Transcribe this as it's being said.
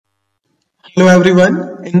Hello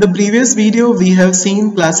everyone. In the previous video, we have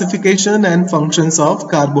seen classification and functions of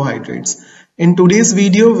carbohydrates. In today's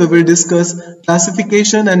video, we will discuss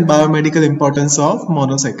classification and biomedical importance of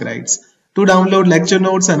monosaccharides. To download lecture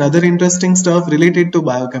notes and other interesting stuff related to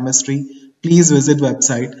biochemistry, please visit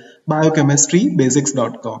website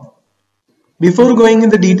biochemistrybasics.com. Before going in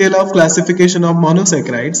the detail of classification of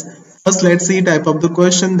monosaccharides, first let's see type of the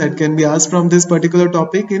question that can be asked from this particular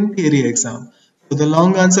topic in theory exam. So the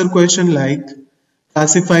long answer question like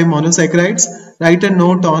classify monosaccharides, write a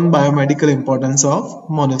note on biomedical importance of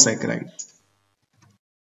monosaccharides.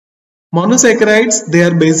 Monosaccharides, they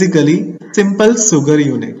are basically simple sugar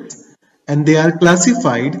units and they are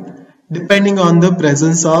classified depending on the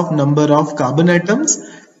presence of number of carbon atoms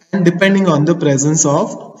and depending on the presence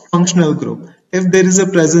of functional group. If there is a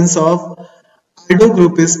presence of aldo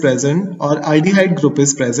group is present or aldehyde group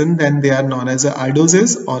is present, then they are known as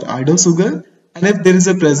aldoses or aldo sugar. And if there is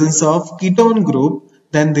a presence of ketone group,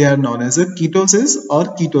 then they are known as ketoses or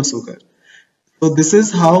keto sugar. So this is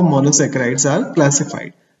how monosaccharides are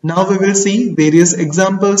classified. Now we will see various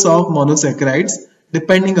examples of monosaccharides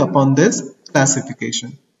depending upon this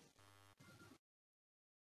classification.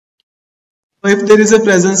 So if there is a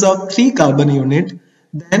presence of 3 carbon unit,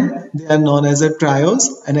 then they are known as a triose.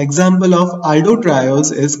 An example of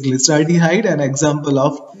aldotriose is glyceraldehyde. An example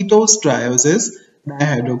of ketose triose is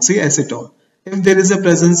dihydroxyacetone. If there is a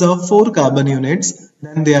presence of 4 carbon units,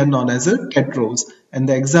 then they are known as a tetrose. And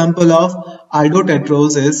the example of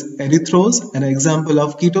aldotetrose is erythrose. An example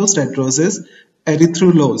of ketose tetrose is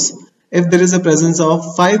erythrulose. If there is a presence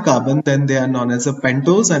of 5 carbon, then they are known as a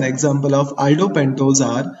pentose. An example of aldopentose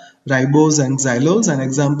are ribose and xylose. An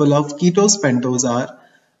example of ketose pentose are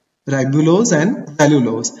ribulose and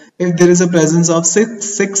cellulose. If there is a presence of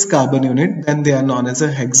 6 carbon unit, then they are known as a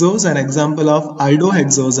hexose. An example of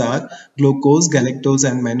aldohexose are glucose, galactose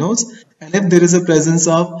and mannose. And if there is a presence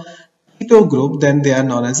of keto group, then they are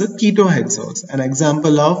known as a ketohexose. An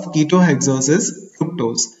example of ketohexose is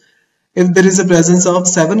fructose. If there is a presence of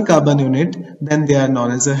 7 carbon unit, then they are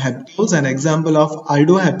known as a heptose. An example of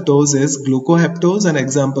aldoheptose is glucoheptose. An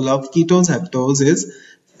example of ketose heptose is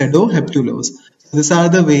pseudoheptulose. These are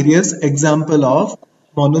the various example of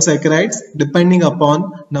monosaccharides depending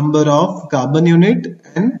upon number of carbon unit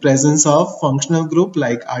and presence of functional group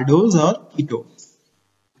like aldose or ketones.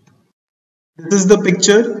 This is the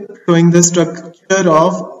picture showing the structure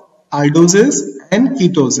of aldoses and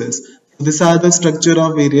ketoses. These are the structure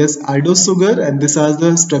of various aldose sugar and this is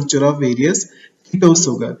the structure of various ketose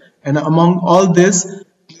sugar. And among all this,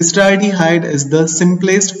 glyceraldehyde is the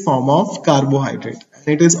simplest form of carbohydrate.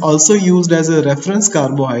 It is also used as a reference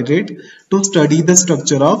carbohydrate to study the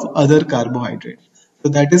structure of other carbohydrates. So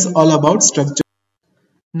that is all about structure.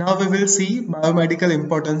 Now we will see biomedical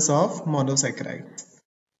importance of monosaccharides.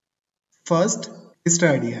 First,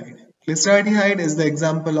 glyceraldehyde. Glyceraldehyde is the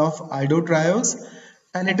example of aldotriose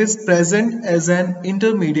and it is present as an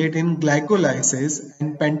intermediate in glycolysis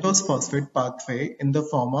and pentose phosphate pathway in the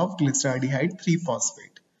form of glyceraldehyde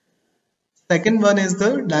 3-phosphate. Second one is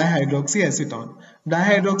the dihydroxyacetone.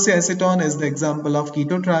 Dihydroxyacetone is the example of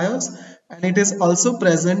ketotriose and it is also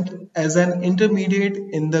present as an intermediate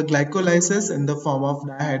in the glycolysis in the form of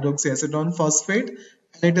dihydroxyacetone phosphate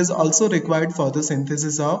and it is also required for the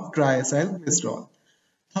synthesis of triacylglycerol.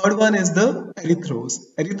 Third one is the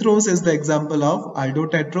erythrose. Erythrose is the example of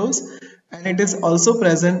aldotetrose and it is also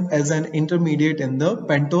present as an intermediate in the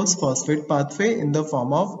pentose phosphate pathway in the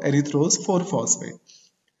form of erythrose 4-phosphate.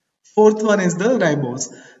 Fourth one is the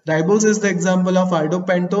ribose. Ribose is the example of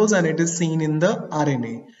aldopentose and it is seen in the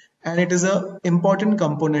RNA and it is an important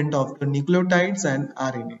component of the nucleotides and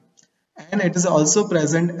RNA and it is also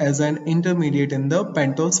present as an intermediate in the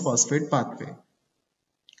pentose phosphate pathway.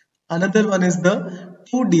 Another one is the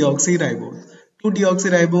 2-deoxyribose.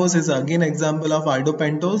 2-deoxyribose is again example of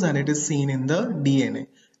aldopentose and it is seen in the DNA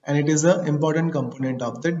and it is an important component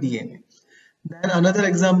of the DNA. Then another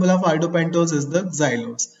example of aldopentose is the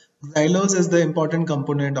xylose. Xylose is the important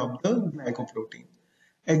component of the glycoprotein.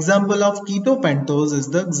 Example of ketopentose is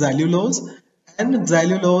the xylulose and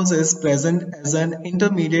xylulose is present as an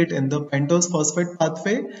intermediate in the pentose phosphate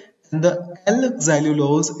pathway and the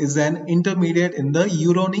L-xylulose is an intermediate in the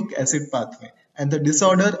uronic acid pathway and the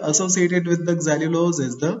disorder associated with the xylulose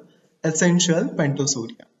is the essential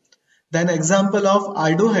pentosouria. Then example of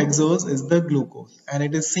aldohexose is the glucose and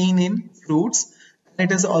it is seen in fruits.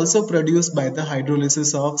 It is also produced by the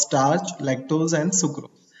hydrolysis of starch, lactose and sucrose.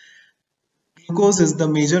 Glucose is the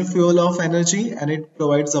major fuel of energy and it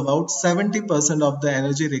provides about 70% of the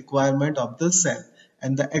energy requirement of the cell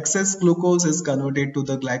and the excess glucose is converted to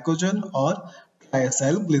the glycogen or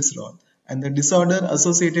triacylglycerol And the disorder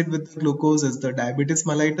associated with the glucose is the diabetes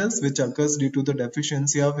mellitus, which occurs due to the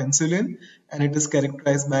deficiency of insulin, and it is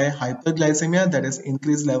characterized by hyperglycemia, that is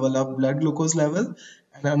increased level of blood glucose level.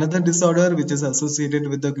 And another disorder which is associated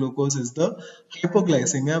with the glucose is the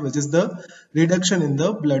hypoglycemia, which is the reduction in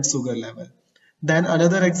the blood sugar level. Then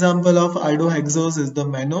another example of aldohexose is the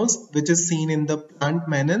mannose, which is seen in the plant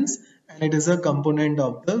mannans, and it is a component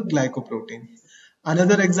of the glycoprotein.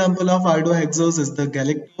 Another example of aldohexose is the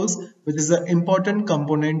galactose, which is an important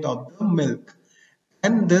component of the milk.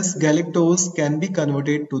 And this galactose can be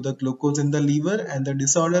converted to the glucose in the liver, and the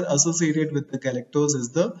disorder associated with the galactose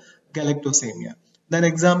is the galactosemia. Then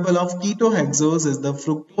example of ketohexose is the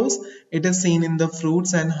fructose. It is seen in the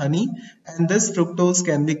fruits and honey, and this fructose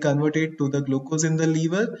can be converted to the glucose in the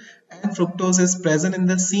liver, and fructose is present in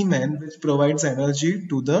the semen, which provides energy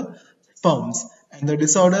to the sperms. And the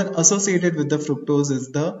disorder associated with the fructose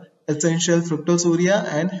is the essential fructosuria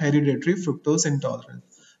and hereditary fructose intolerance.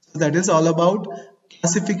 So that is all about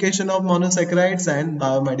classification of monosaccharides and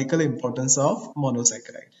biomedical importance of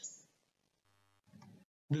monosaccharides.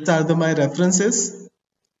 These are my references.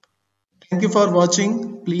 Thank you for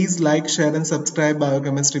watching. Please like, share and subscribe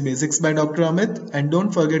Biochemistry Basics by Dr. Amit, and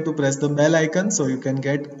don't forget to press the bell icon so you can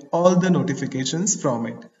get all the notifications from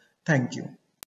it. Thank you.